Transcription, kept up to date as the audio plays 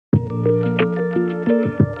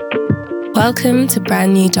Welcome to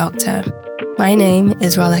Brand New Doctor. My name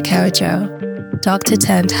is Rola Karajo, doctor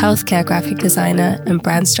turned healthcare graphic designer and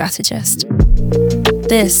brand strategist.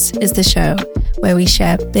 This is the show where we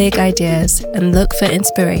share big ideas and look for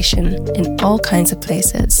inspiration in all kinds of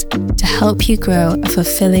places to help you grow a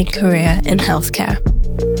fulfilling career in healthcare.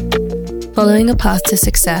 Following a path to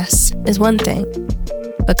success is one thing,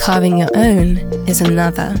 but carving your own is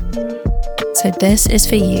another. So this is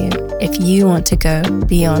for you if you want to go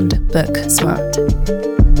beyond book smart.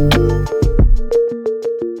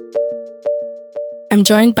 I'm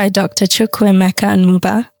joined by Dr. Chukwuemeka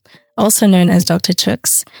Nwuba, also known as Dr.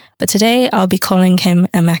 Chuks, but today I'll be calling him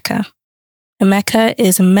Emeka. Emeka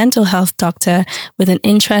is a mental health doctor with an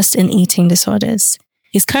interest in eating disorders.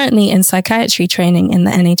 He's currently in psychiatry training in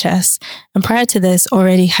the NHS, and prior to this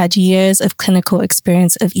already had years of clinical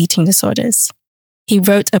experience of eating disorders. He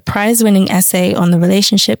wrote a prize-winning essay on the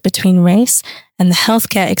relationship between race and the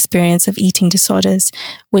healthcare experience of eating disorders,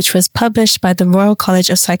 which was published by the Royal College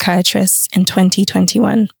of Psychiatrists in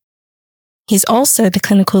 2021. He's also the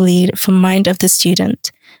clinical lead for Mind of the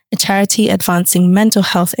Student, a charity advancing mental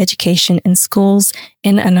health education in schools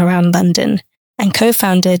in and around London, and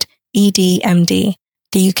co-founded EDMD,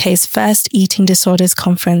 the UK's first eating disorders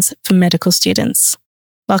conference for medical students.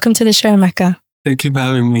 Welcome to the show, Emeka. Thank you for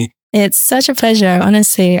having me. It's such a pleasure.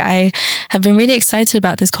 Honestly, I have been really excited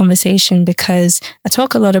about this conversation because I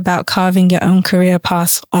talk a lot about carving your own career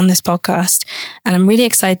path on this podcast. And I'm really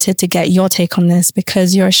excited to get your take on this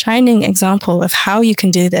because you're a shining example of how you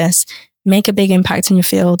can do this, make a big impact in your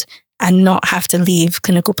field, and not have to leave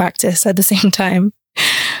clinical practice at the same time.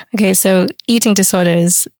 Okay, so eating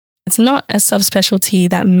disorders, it's not a subspecialty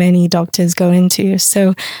that many doctors go into.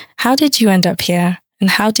 So how did you end up here? And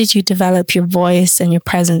how did you develop your voice and your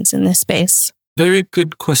presence in this space? Very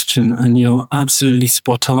good question. And you're absolutely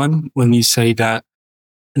spot on when you say that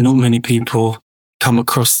not many people come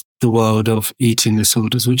across the world of eating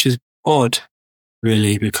disorders, which is odd,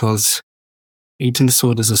 really, because eating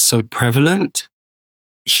disorders are so prevalent.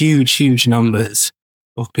 Huge numbers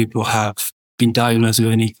of people have been diagnosed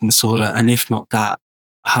with an eating disorder. And if not that,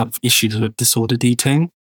 have issues with disordered eating.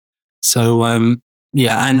 So,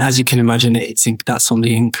 yeah, and as you can imagine, that's on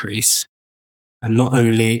the increase. And not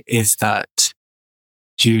only is that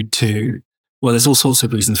due to, well, there's all sorts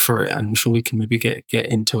of reasons for it. I'm sure we can maybe get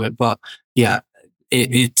into it. But yeah,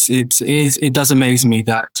 it does amaze me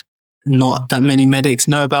that not that many medics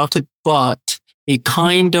know about it, but it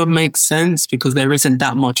kind of makes sense because there isn't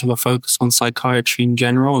that much of a focus on psychiatry in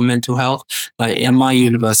general and mental health. Like in my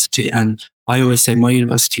university, and I always say my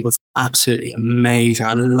university was absolutely amazing.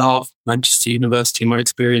 I love Manchester University, my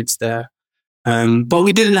experience there. But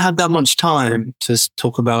we didn't have that much time to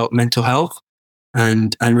talk about mental health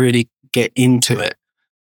and really get into it.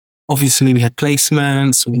 Obviously, we had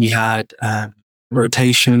placements, we had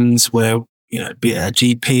rotations where, be it a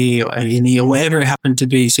GP or A&E or whatever it happened to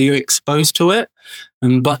be. So you're exposed to it.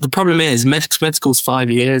 But the problem is med school's 5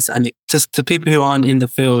 years, and it just to people who aren't in the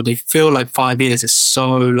field, they feel like 5 years is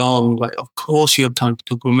so long. Like, of course you have time to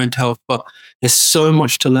talk about mental health, but there's so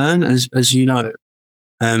much to learn, as you know.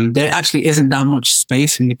 There actually isn't that much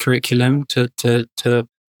space in the curriculum to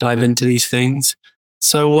dive into these things.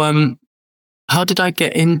 So, how did I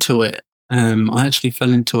get into it? I actually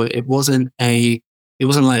fell into it. It wasn't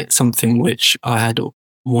like something which I had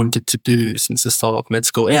wanted to do since the start of med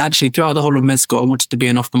school. It actually, throughout the whole of med school, I wanted to be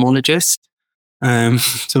an ophthalmologist,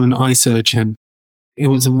 so an eye surgeon. It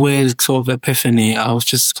was a weird sort of epiphany. I was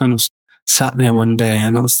just kind of sat there one day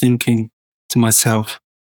and I was thinking to myself,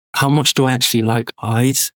 how much do I actually like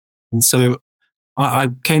eyes? And so I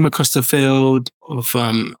came across the field of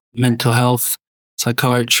mental health,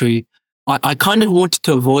 psychiatry. I kind of wanted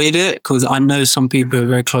to avoid it because I know some people who are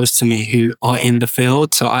very close to me who are in the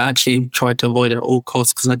field. So I actually tried to avoid it at all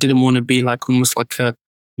costs because I didn't want to be like almost like a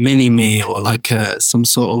mini me or like some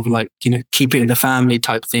sort of like, keep it in the family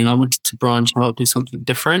type thing. I wanted to branch out, do something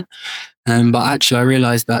different. But actually I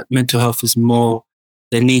realized that mental health is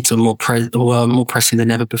their needs are more pressing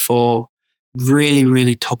than ever before. Really,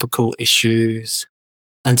 really topical issues.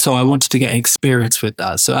 And so I wanted to get experience with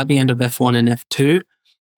that. So at the end of F1 and F2,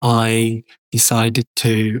 I decided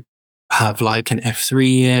to have like an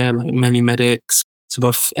F3 year, like many medics. So by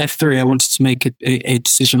F3, I wanted to make a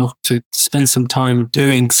decision to spend some time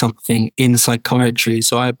doing something in psychiatry.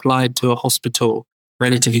 So I applied to a hospital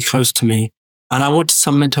relatively close to me and I wanted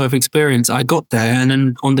some mental health experience. I got there and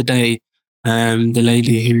then on the day, the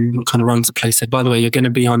lady who kind of runs the place said, by the way, you're going to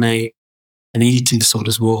be on an eating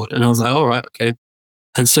disorders ward. And I was like, all right, okay.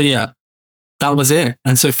 And so, yeah. That was it.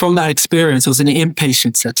 And so from that experience, it was in an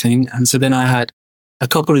inpatient setting. And so then I had a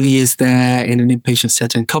couple of years there in an inpatient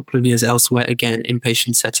setting, a couple of years elsewhere, again,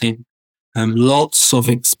 inpatient setting. Lots of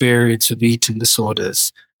experience with eating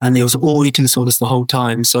disorders. And it was all eating disorders the whole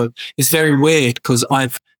time. So it's very weird because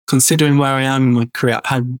considering where I am in my career, I've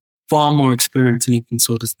had far more experience in eating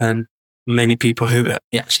disorders than many people who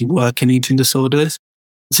actually work in eating disorders.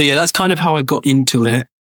 So yeah, that's kind of how I got into it,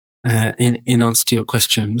 in answer to your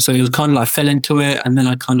question. So it was kind of like I fell into it and then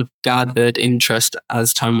I kind of gathered interest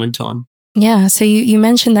as time went on. Yeah. So you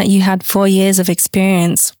mentioned that you had 4 years of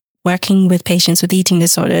experience working with patients with eating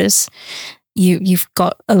disorders. You've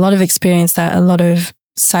got a lot of experience that a lot of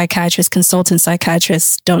psychiatrists, consultant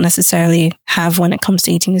psychiatrists don't necessarily have when it comes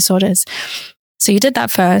to eating disorders. So you did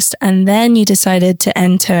that first, and then you decided to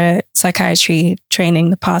enter psychiatry training,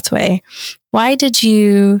 the pathway. Why did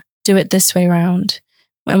you do it this way around?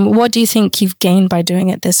 And what do you think you've gained by doing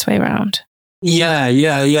it this way around?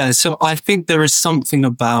 Yeah. So I think there is something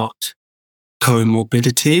about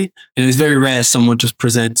comorbidity. It's very rare someone just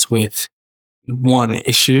presents with one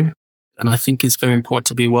issue. And I think it's very important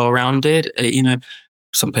to be well-rounded.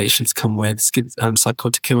 Some patients come with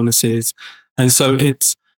psychotic illnesses. And so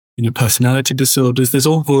it's, personality disorders. There's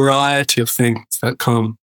all variety of things that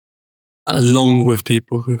come along with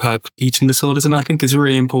people who have eating disorders. And I think it's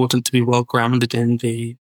really important to be well-grounded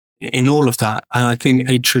in all of that. And I think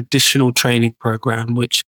a traditional training program,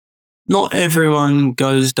 which not everyone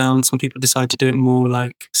goes down. Some people decide to do it more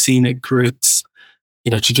like scenic routes.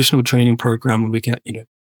 Traditional training program where we get,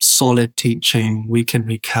 solid teaching, week in,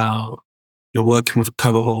 week out. You're working with a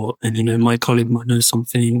cohort and, my colleague might know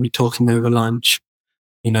something. We're talking over lunch.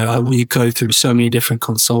 We go through so many different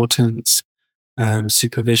consultants,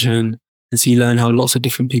 supervision. And so you learn how lots of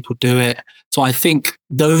different people do it. So I think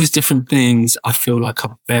those different things I feel like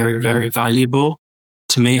are very, very valuable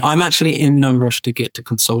to me. I'm actually in no rush to get to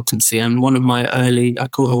consultancy. And I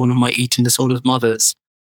call her one of my eating disorders mothers.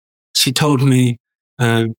 She told me,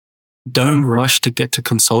 don't rush to get to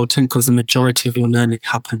consultant because the majority of your learning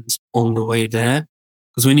happens on the way there.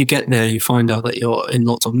 Because when you get there, you find out that you're in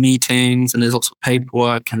lots of meetings and there's lots of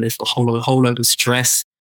paperwork and there's a whole load of stress.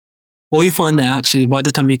 Or you find that actually by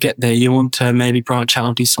the time you get there, you want to maybe branch out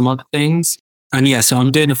and do some other things. And yeah, so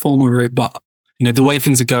I'm doing a formal route, but the way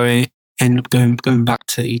things are going, end up going back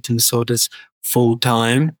to eating disorders full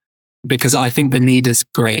time because I think the need is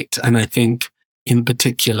great. And I think in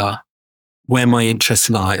particular where my interest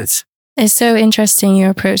lies. It's so interesting, your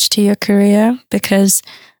approach to your career, because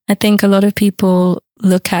I think a lot of people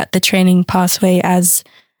look at the training pathway as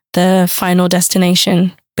the final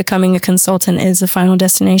destination. Becoming a consultant is a final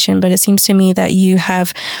destination, but it seems to me that you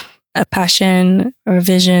have a passion or a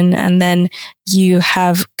vision, and then you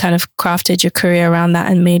have kind of crafted your career around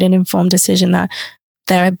that and made an informed decision that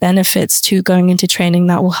there are benefits to going into training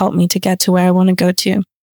that will help me to get to where I want to go to.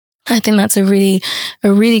 I think that's a really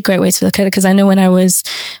great way to look at it, because I know when I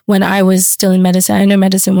was still in medicine, I know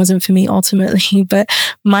medicine wasn't for me ultimately, but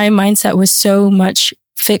my mindset was so much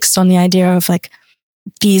fixed on the idea of like,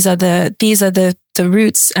 these are the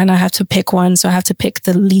routes and I have to pick one. So I have to pick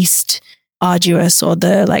the least arduous or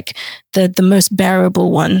the most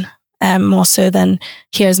bearable one. More so than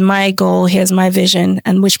here's my goal, here's my vision,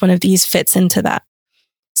 and which one of these fits into that.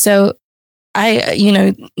 So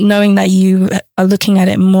knowing that you are looking at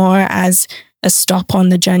it more as a stop on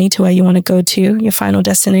the journey to where you want to go to, your final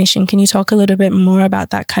destination, can you talk a little bit more about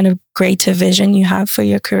that kind of greater vision you have for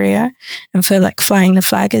your career and for like flying the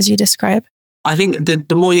flag as you describe? I think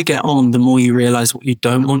the more you get on, the more you realize what you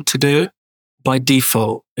don't want to do. By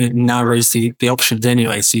default, it narrows the options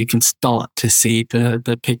anyway. So you can start to see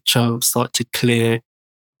the picture start to clear,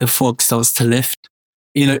 the fog starts to lift.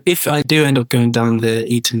 If I do end up going down the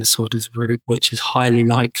eating disorders route, which is highly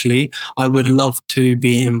likely, I would love to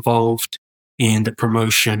be involved in the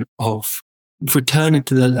promotion of returning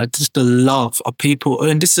to the love of people.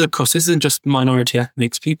 And this isn't just minority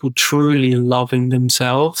ethnics, people truly loving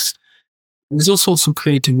themselves. There's all sorts of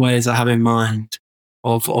creative ways I have in mind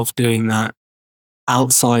of doing that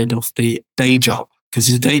outside of the day job, because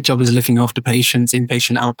the day job is looking after patients,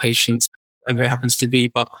 inpatient, outpatients, whatever it happens to be,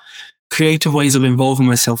 but creative ways of involving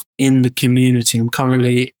myself in the community. I'm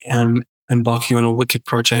currently embarking on a wicked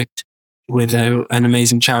project with an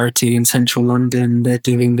amazing charity in central London. They're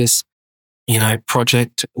doing this,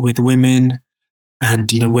 project with women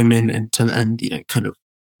and, women and kind of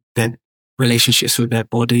their relationships with their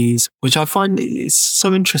bodies, which I find is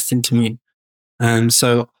so interesting to me.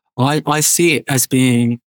 So I see it as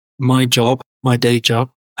being my job, my day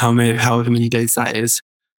job, however many days that is.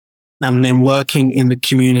 And then working in the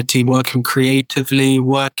community, working creatively,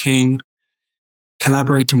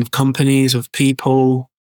 collaborating with companies, with people.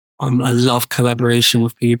 I love collaboration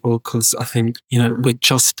with people because I think, we're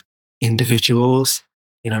just individuals,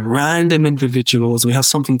 random individuals. We have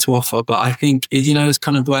something to offer. But I think, it's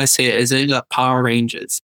kind of the way I see it is like Power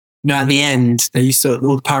Rangers. At the end, they used to,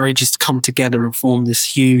 all the Power Rangers to come together and form this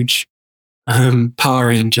huge Power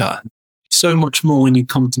Ranger. So much more when you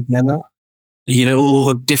come together, all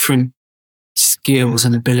the different skills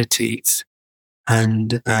and abilities.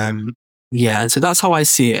 And so that's how I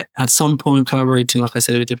see it. At some point, collaborating, like I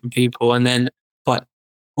said, with different people, and then, but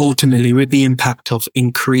ultimately with the impact of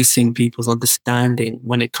increasing people's understanding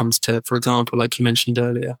when it comes to, for example, like you mentioned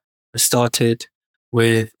earlier, I started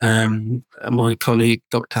with my colleague,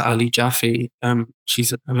 Dr. Ali Jaffe.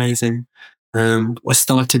 She's amazing. I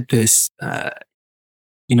started this,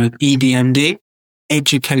 EDMD,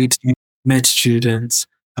 educating med students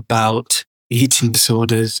about eating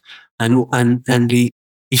disorders and the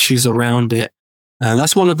issues around it.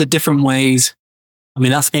 That's one of the different ways. I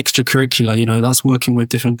mean, that's extracurricular, that's working with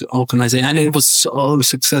different organizations. And it was so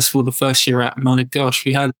successful the first year out. My gosh,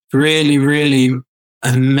 we had really, really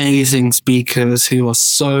amazing speakers who are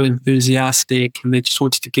so enthusiastic and they just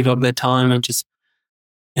wanted to give up their time and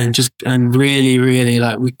really, really,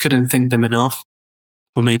 like, we couldn't thank them enough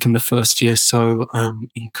for making the first year so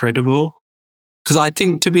incredible. Because I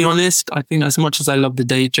think, to be honest, as much as I love the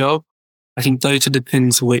day job, I think those are the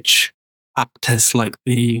things which act as like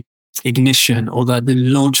the ignition or the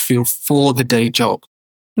launch field for the day job.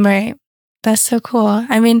 Right. That's so cool.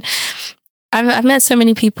 I mean, I've met so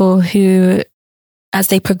many people who, as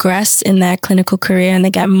they progress in their clinical career and they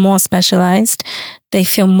get more specialized, they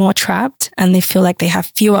feel more trapped and they feel like they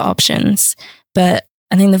have fewer options. But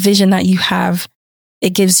I think the vision that you have,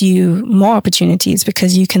 it gives you more opportunities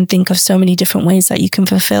because you can think of so many different ways that you can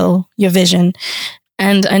fulfill your vision.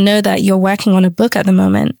 And I know that you're working on a book at the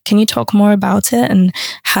moment. Can you talk more about it and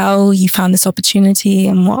how you found this opportunity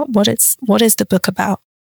and what is the book about?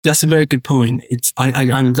 That's a very good point.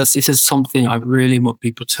 This is something I really want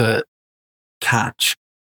people to catch.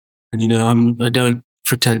 And, I don't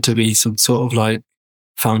pretend to be some sort of like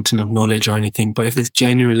fountain of knowledge or anything, but if it's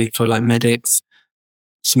genuinely for like medics,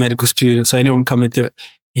 medical students, or anyone coming to it,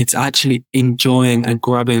 it's actually enjoying and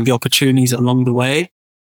grabbing the opportunities along the way.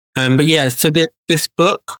 But yeah, so this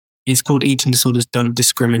book is called Eating Disorders Don't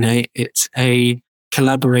Discriminate. It's a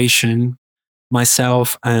collaboration,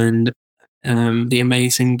 myself and the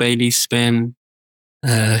amazing Bailey Spin,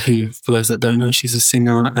 who, for those that don't know, she's a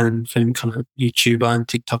singer and film kind of YouTuber and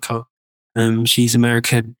TikToker. She's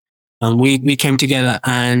American. We came together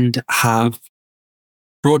and have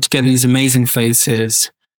brought together these amazing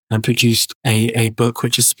faces and produced a book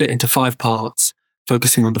which is split into 5 parts,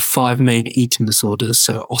 focusing on the 5 main eating disorders.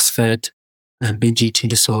 So OSFED, binge eating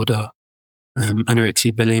disorder,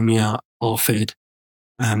 anorexia, bulimia, ORFID.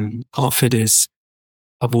 ORFID is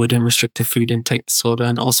avoid and restrictive food intake disorder,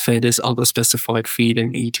 and OSFED is other specified feed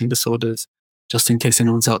and eating disorders, just in case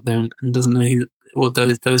anyone's out there and doesn't know what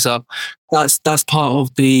those are. That's part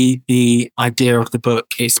of the idea of the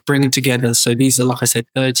book. It's bringing together. So these are, like I said,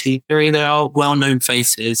 33. They are well-known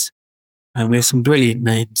faces. And we have some brilliant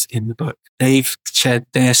names in the book. They've shared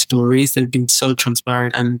their stories. They've been so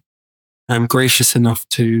transparent and gracious enough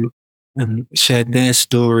to share their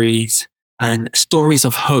stories and stories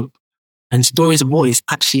of hope and stories of what it's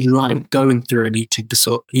actually like going through an eating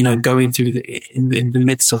disorder, going through in the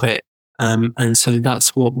midst of it. And so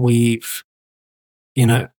that's what we've,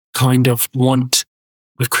 kind of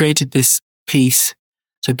we've created this piece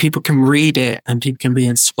so people can read it and people can be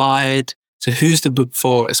inspired. So who's the book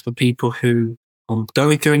for? It's for people who are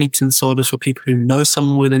going through an eating disorder, it's for people who know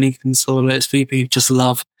someone with an eating disorder, it's for people who just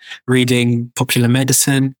love reading popular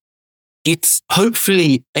medicine. It's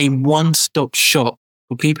hopefully a one-stop shop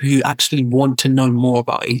for people who actually want to know more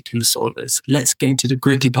about eating disorders. Let's get into the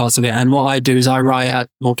gritty parts of it. And what I do is I write at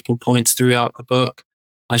multiple points throughout the book.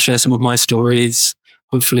 I share some of my stories,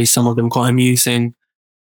 hopefully some of them quite amusing,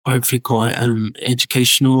 hopefully quite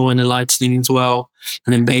educational and enlightening as well.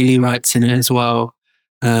 And then Bailey writes in it as well.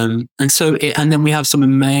 And then we have some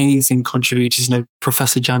amazing contributors,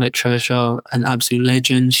 Professor Janet Treasure, an absolute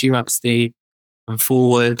legend. She writes the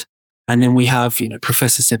forward. And then we have,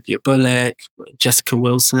 Professor Cynthia Bullock, Jessica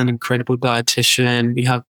Wilson, incredible dietitian. We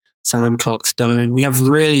have Sam Clark-Stone. We have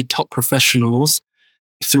really top professionals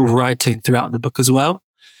through writing throughout the book as well.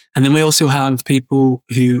 And then we also have people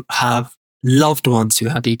who have loved ones who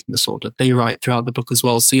had eating disorder. They write throughout the book as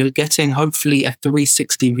well. So you're getting hopefully a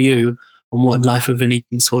 360 view on what life with an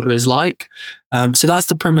eating disorder is like. So that's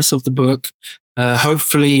the premise of the book.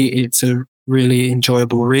 Hopefully it's a really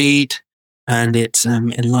enjoyable read and it's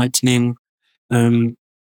enlightening. And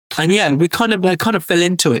yeah, we kind of fell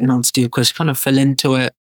into it, in answer to your question, kind of fell into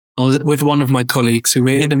it I was with one of my colleagues who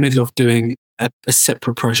we're in the middle of doing a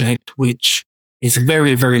separate project, which is a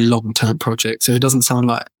very, very long-term project. So it doesn't sound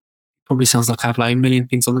like, probably sounds like I have like a million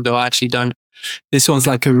things on the go. I actually don't. This one's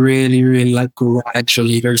like a really, really like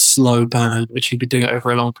gradually, very slow burn, which you'd be doing it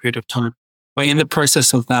over a long period of time. But in the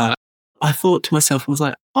process of that, I thought to myself, I was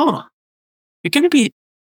like, oh, you're going to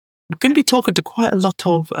be talking to quite a lot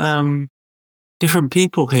of different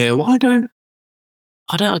people here. Why don't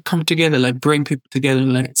I come together, like bring people together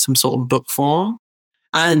in like some sort of book form?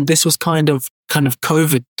 And this was kind of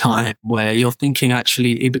COVID time where you're thinking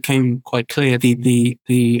actually it became quite clear the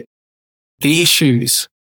issues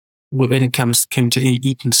when it came to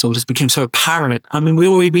eating disorders became so apparent. I mean,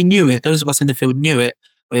 we knew it. Those of us in the field knew it,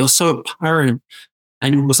 but it was so apparent.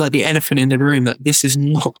 And it was like the elephant in the room that this is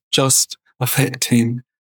not just affecting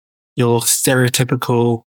your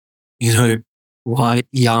stereotypical, white,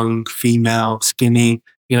 young, female, skinny,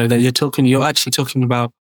 that you're actually talking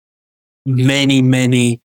about many,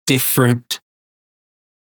 many different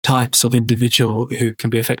types of individual who can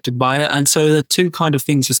be affected by it. And so the two kind of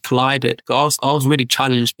things just collided. I was really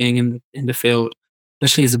challenged being in the field,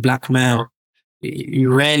 especially as a black male.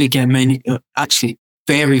 You rarely get many, actually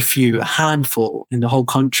very few, a handful in the whole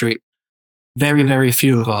country, very, very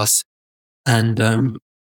few of us. And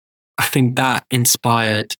I think that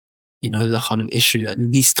inspired, the kind of issue that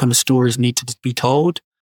these kind of stories need to be told.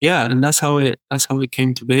 Yeah, and that's how it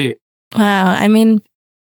came to be. Wow. I mean,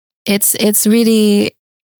 it's really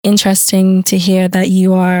interesting to hear that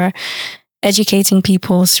you are educating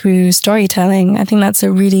people through storytelling. I think that's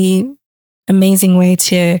a really amazing way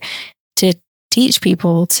to teach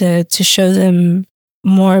people, to show them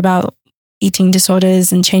more about eating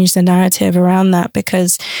disorders and change the narrative around that,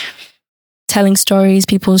 because telling stories,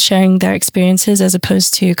 people sharing their experiences as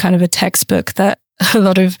opposed to kind of a textbook that a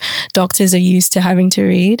lot of doctors are used to having to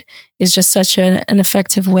read is just such an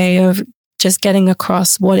effective way of just getting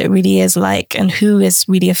across what it really is like and who is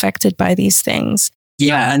really affected by these things.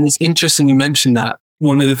 Yeah, and it's interesting you mentioned that.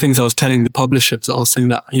 One of the things I was telling the publishers, I was saying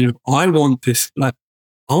that, I want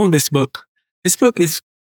this book. This book is,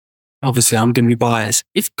 obviously I'm going to be biased.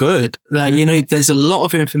 It's good. Like, there's a lot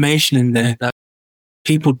of information in there that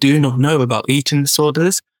people do not know about eating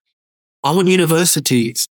disorders. I want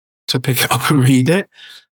universities to pick it up and read it,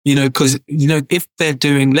 because, if they're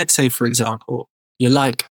doing, let's say, for example, you're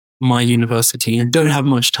like my university and don't have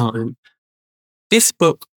much time, this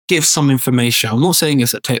book gives some information. I'm not saying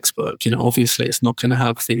it's a textbook, obviously it's not going to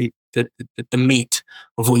have the meat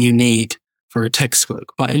of what you need for a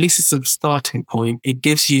textbook, but at least it's a starting point. It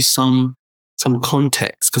gives you some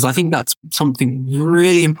context, because I think that's something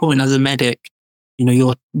really important as a medic.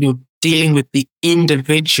 You're dealing with the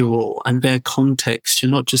individual and their context.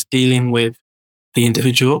 You're not just dealing with the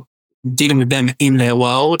individual, you're dealing with them in their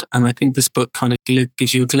world. And I think this book kind of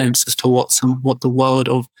gives you a glimpse as to what the world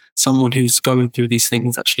of someone who's going through these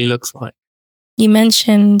things actually looks like. You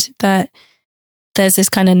mentioned that there's this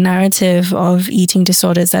kind of narrative of eating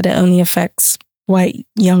disorders that it only affects white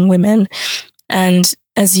young women. And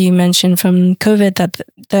as you mentioned from COVID, that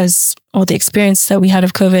there's all the experience that we had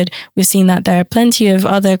of COVID, we've seen that there are plenty of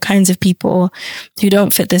other kinds of people who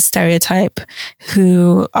don't fit this stereotype,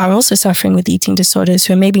 who are also suffering with eating disorders,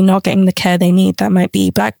 who are maybe not getting the care they need. That might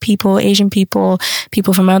be Black people, Asian people,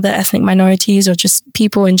 people from other ethnic minorities, or just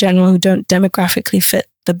people in general who don't demographically fit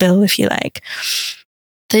the bill, if you like.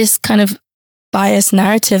 This kind of biased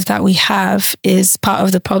narrative that we have is part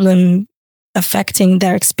of the problem affecting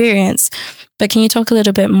their experience. But can you talk a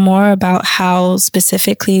little bit more about how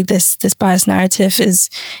specifically this biased narrative is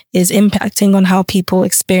impacting on how people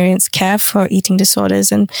experience care for eating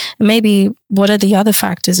disorders, and maybe what are the other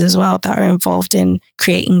factors as well that are involved in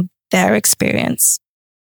creating their experience?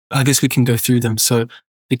 I guess we can go through them. So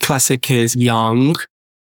the classic is young.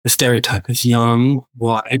 The stereotype is young,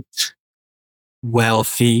 white,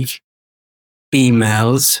 wealthy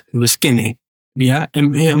females who are skinny. Yeah,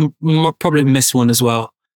 and probably miss one as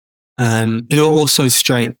well. Who are also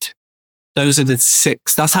straight. Those are the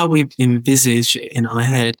 6. That's how we envisage it in our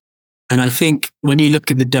head. And I think when you look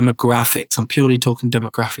at the demographics, I'm purely talking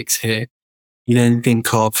demographics here, you then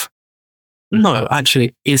think of, no, actually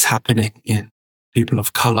it is happening in people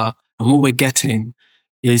of color. And what we're getting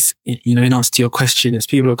is, in answer to your question, is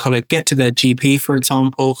people of color get to their GP, for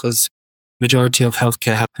example, because majority of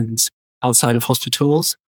healthcare happens outside of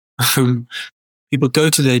hospitals. People go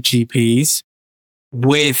to their GPs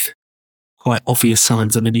with quite obvious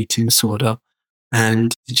signs of an eating disorder.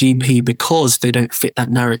 And the GP, because they don't fit that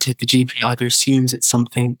narrative, the GP either assumes it's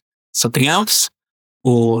something else,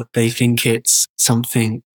 or they think it's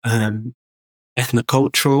something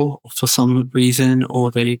ethnocultural for some reason,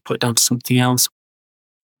 or they put it down to something else.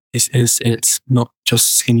 It's not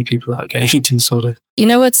just skinny people that get eating disorders. You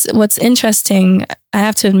know what's interesting? I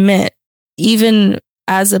have to admit, even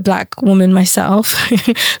as a Black woman myself,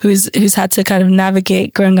 who's had to kind of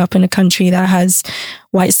navigate growing up in a country that has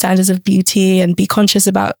white standards of beauty and be conscious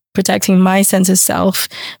about protecting my sense of self.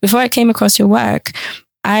 Before I came across your work,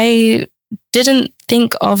 I didn't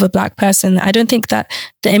think of a Black person. I don't think that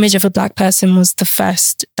the image of a Black person was the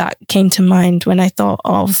first that came to mind when I thought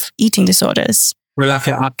of eating disorders.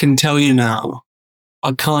 Rebecca, I can tell you now,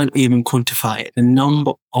 I can't even quantify it. The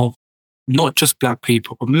number of not just Black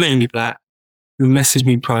people, but mainly Black, who message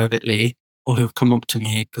me privately or who have come up to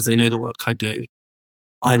me because they know the work I do,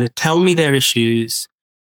 either tell me their issues,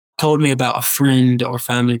 told me about a friend or a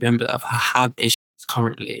family member that have issues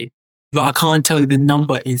currently. But I can't tell you, the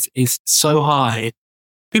number is so high.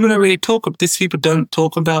 People don't really people don't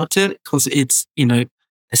talk about it because it's,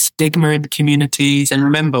 a stigma in the communities. And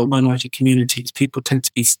remember, minority communities, people tend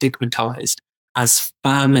to be stigmatized as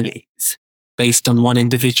families based on one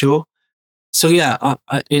individual. So yeah,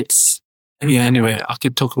 anyway, I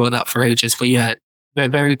could talk about that for ages, but yeah, very,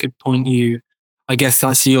 very good point. I guess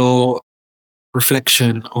that's your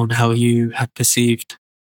reflection on how you have perceived,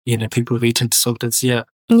 people with eating disorders. Yeah.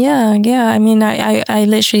 Yeah. I mean, I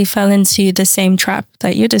literally fell into the same trap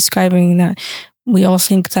that you're describing, that we all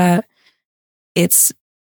think that it's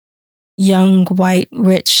young, white,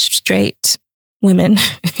 rich, straight women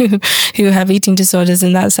who have eating disorders.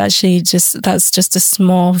 And that's just a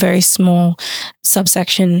small, very small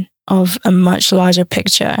subsection of a much larger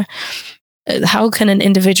picture. How can an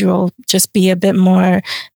individual just be a bit more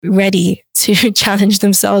ready to challenge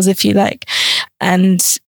themselves, if you like, and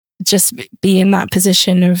just be in that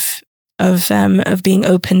position of being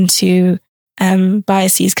open to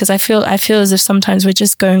biases? Because I feel as if sometimes we're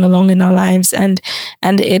just going along in our lives, and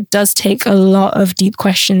it does take a lot of deep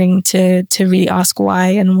questioning to really ask why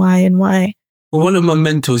and why and why. Well, one of my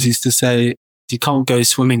mentors used to say, you can't go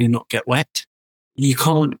swimming and not get wet. You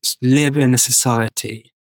can't live in a society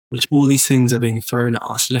which all these things are being thrown at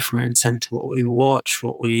us left, right, and centre. What we watch,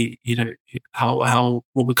 what we,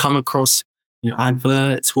 what we come across,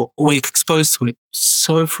 adverts, what we're exposed to it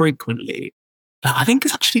so frequently. I think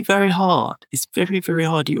it's actually very hard. It's very, very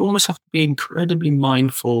hard. You almost have to be incredibly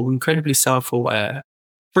mindful, incredibly self-aware.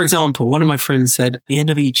 For example, one of my friends said, at the end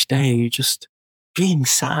of each day, you're just being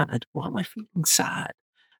sad. Why am I feeling sad?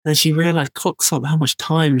 And then she realized, clocks up how much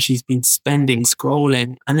time she's been spending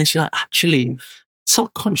scrolling. And then she's like, actually,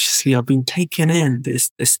 subconsciously, I've been taking in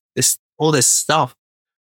all this stuff.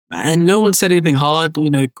 And no one said anything hard,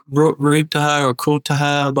 rude to her or cruel to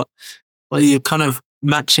her, but you're kind of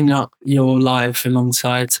matching up your life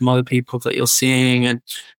alongside some other people that you're seeing. And,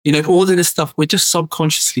 all of this stuff, we're just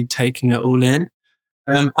subconsciously taking it all in.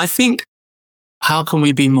 I think, how can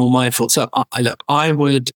we be more mindful? So I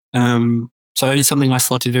would, so it's something I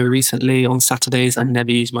started very recently. On Saturdays, I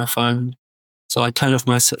never use my phone. So I turn off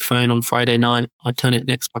my phone on Friday night. I turn it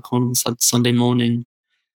next back on Sunday morning.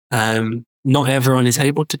 Not everyone is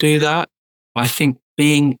able to do that. I think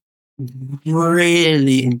being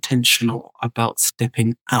really intentional about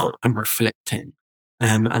stepping out and reflecting.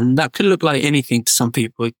 And that could look like anything to some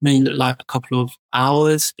people. It may look like a couple of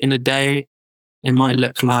hours in a day. It might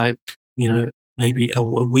look like, maybe a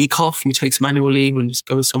week off. You take some annual leave and just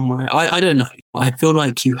go somewhere. I don't know. I feel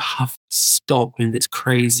like you have to stop in this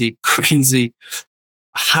crazy, crazy,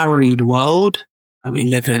 harried world that we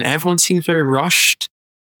live in. Everyone seems very rushed,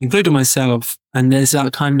 including myself. And there's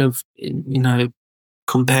that kind of,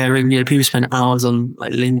 comparing, people spend hours on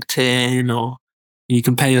like LinkedIn, or you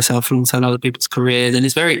compare yourself alongside other people's careers. And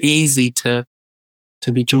it's very easy to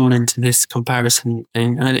be drawn into this comparison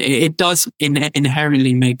thing. And it does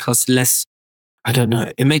inherently make us less, I don't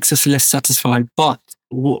know, it makes us less satisfied, but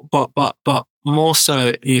more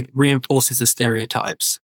so it reinforces the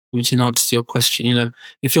stereotypes, which in answer to your question,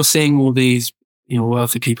 if you're seeing all these,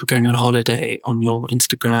 wealthy people going on holiday on your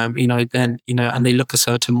Instagram, then, and they look a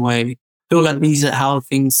certain way, I feel like these are how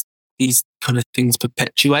these kind of things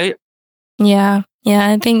perpetuate. Yeah.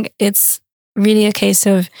 I think it's really a case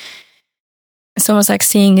of, it's almost like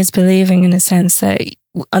seeing is believing, in a sense that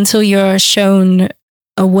until you're shown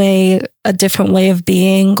a different way of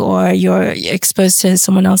being, or you're exposed to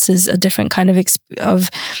someone else's, a different kind of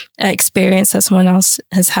experience that someone else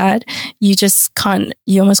has had, you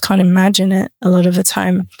almost can't imagine it a lot of the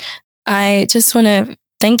time. I just want to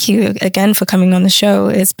thank you again for coming on the show.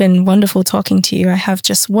 It's been wonderful talking to you. I have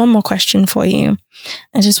just one more question for you.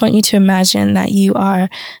 I just want you to imagine that you are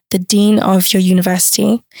the dean of your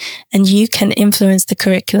university and you can influence the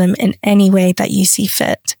curriculum in any way that you see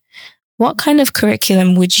fit. What kind of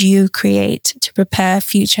curriculum would you create to prepare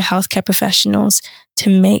future healthcare professionals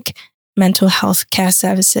to make mental health care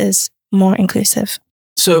services more inclusive?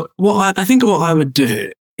 So I think what I would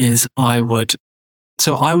do is I was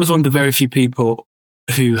one of the very few people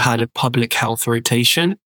who had a public health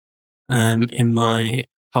rotation in my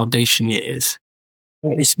foundation years.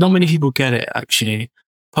 It's not many people get it, actually.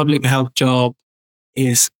 Public health job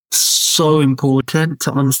is so important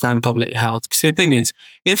to understand public health. Because the thing is,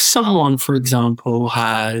 if someone, for example,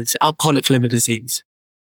 has alcoholic liver disease,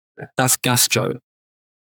 that's gastro.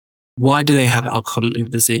 Why do they have alcoholic liver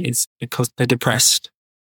disease? Because they're depressed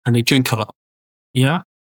and they drink a lot. Yeah,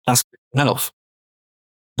 that's health.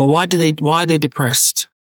 But why are they depressed?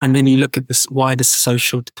 And then you look at this wider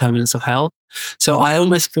social determinants of health. So I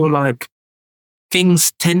almost feel like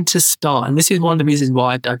things tend to start, and this is one of the reasons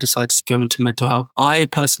why I decided to go into mental health. I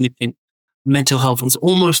personally think mental health is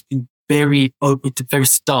almost very open at the very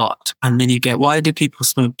start. And then you get, why do people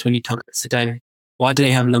smoke 20 times a day? Why do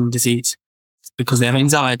they have lung disease? It's because they have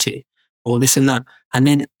anxiety or this and that. And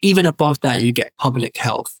then even above that, you get public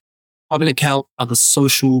health. Public health are the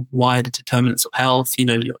social wider determinants of health,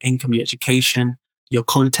 your income, your education, your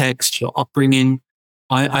context, your upbringing.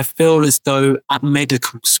 I feel as though at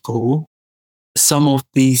medical school, some of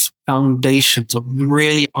these foundations of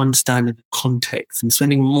really understanding the context and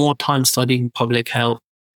spending more time studying public health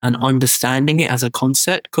and understanding it as a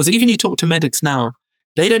concept. Because even you talk to medics now,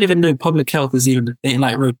 they don't even know public health is even a thing,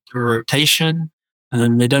 like rotation,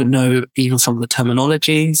 and they don't know even some of the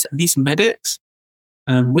terminologies. And these medics,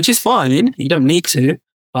 which is fine, you don't need to,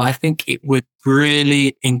 but I think it would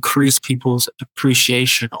really increase people's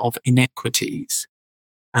appreciation of inequities.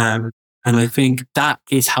 And I think that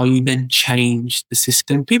is how you then change the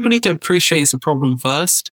system. People need to appreciate it's a problem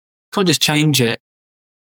first. You can't just change it.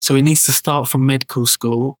 So it needs to start from medical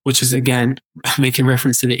school, which is, again, making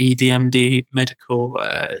reference to the EDMD, medical,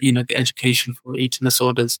 the education for eating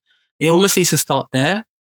disorders. It almost needs to start there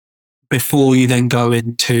before you then go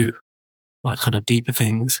into like kind of deeper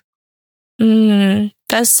things.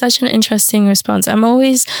 That's such an interesting response. I'm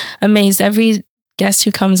always amazed. Every guest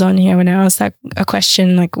who comes on here, when I ask that a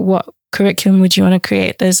question, like what curriculum would you want to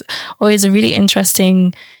create? There's always a really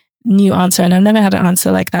interesting new answer. And I've never had an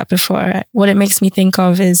answer like that before. What it makes me think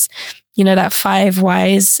of is, that 5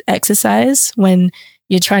 whys exercise when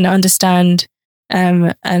you're trying to understand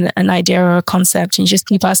an idea or a concept and you just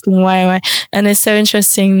keep asking why. And it's so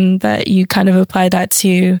interesting that you kind of apply that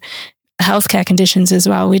to healthcare conditions as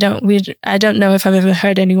well. I don't know if I've ever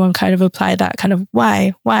heard anyone kind of apply that kind of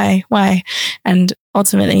why. And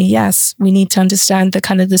ultimately, yes, we need to understand the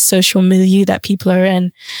kind of the social milieu that people are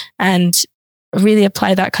in and really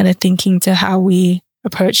apply that kind of thinking to how we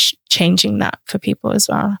approach changing that for people as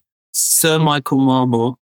well. Sir Michael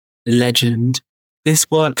Marmot, the legend, this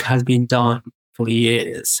work has been done for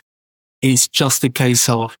years. It's just a case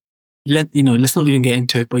of, let's not even get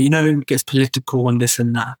into it, but it gets political and this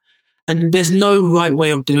and that. And there's no right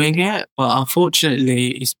way of doing it, but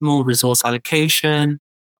unfortunately, it's more resource allocation.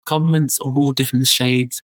 Governments of all different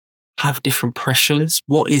shades have different pressures.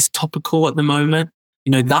 What is topical at the moment?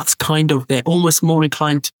 That's kind of, they're almost more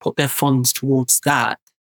inclined to put their funds towards that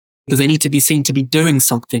because they need to be seen to be doing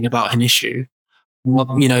something about an issue,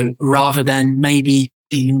 rather than maybe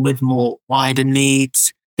dealing with more wider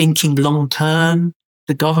needs, thinking long term.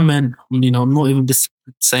 The government, I'm not even just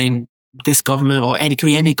saying this government or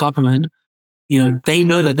any government, they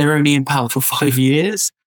know that they're only in power for 5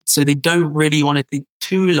 years. So they don't really want to think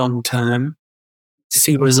too long term to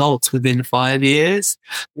see results within 5 years.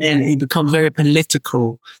 And it becomes very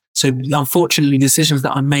political. So unfortunately, decisions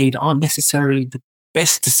that are made aren't necessarily the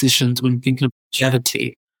best decisions when thinking of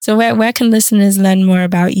longevity. So where can listeners learn more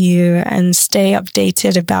about you and stay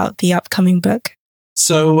updated about the upcoming book?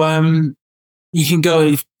 So you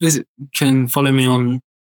can follow me on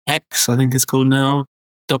X, I think it's called now,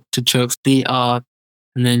 Dr. Chuks, DR,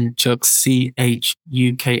 and then Chuks,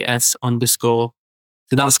 CHUKS _.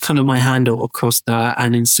 So that's kind of my handle across that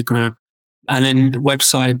and Instagram. And then the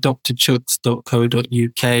website,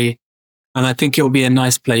 drchuks.co.uk. And I think it'll be a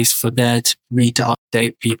nice place for me to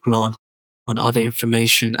update people on other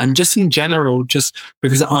information. And just in general, just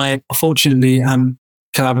because I unfortunately am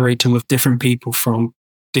collaborating with different people from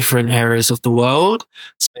different areas of the world.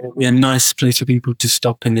 So it'll be a nice place for people to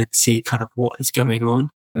stop in and see kind of what is going on.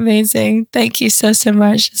 Amazing. Thank you so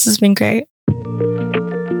much. This has been great.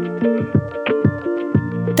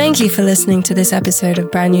 Thank you for listening to this episode of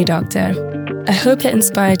Brand New Doctor. I hope it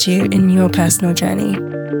inspired you in your personal journey.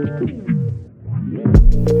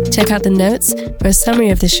 Check out the notes for a summary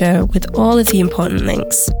of the show with all of the important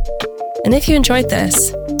links. And if you enjoyed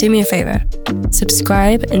this, do me a favor.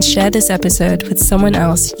 Subscribe and share this episode with someone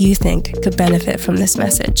else you think could benefit from this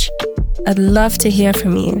message. I'd love to hear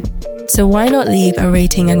from you, so why not leave a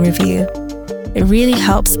rating and review? It really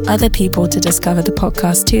helps other people to discover the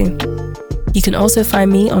podcast too. You can also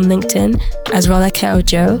find me on LinkedIn as Rolake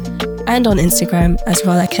Ojo and on Instagram as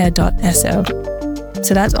rolake.so.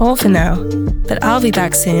 So that's all for now, but I'll be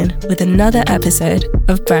back soon with another episode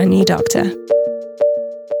of Brand New Doctor.